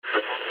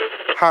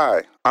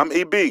Hi, I'm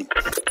EB,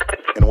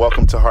 and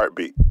welcome to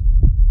Heartbeat.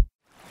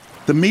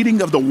 The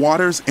meeting of the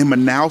waters in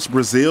Manaus,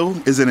 Brazil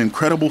is an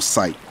incredible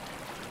sight.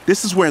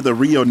 This is where the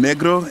Rio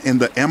Negro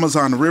and the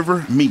Amazon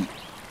River meet.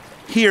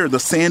 Here, the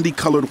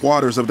sandy-colored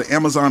waters of the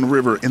Amazon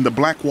River and the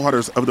black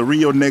waters of the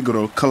Rio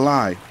Negro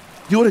collide.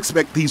 You would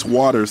expect these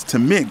waters to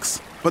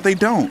mix, but they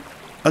don't.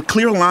 A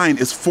clear line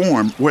is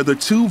formed where the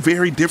two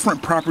very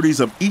different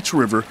properties of each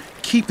river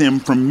keep them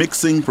from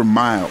mixing for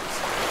miles.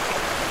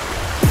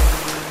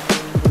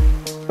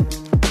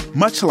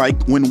 Much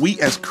like when we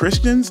as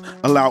Christians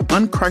allow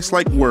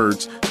unchristlike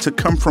words to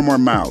come from our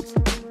mouths.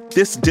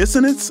 This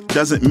dissonance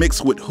doesn't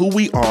mix with who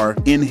we are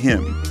in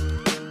Him.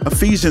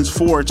 Ephesians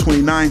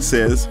 4:29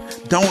 says,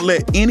 "Don't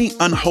let any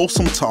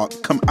unwholesome talk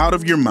come out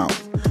of your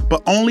mouth,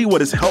 but only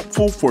what is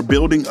helpful for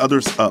building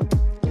others up."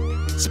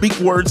 Speak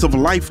words of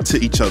life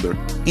to each other.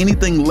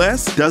 Anything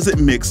less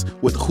doesn't mix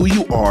with who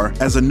you are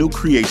as a new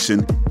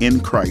creation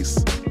in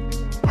Christ.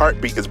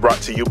 Heartbeat is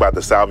brought to you by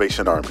the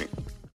Salvation Army.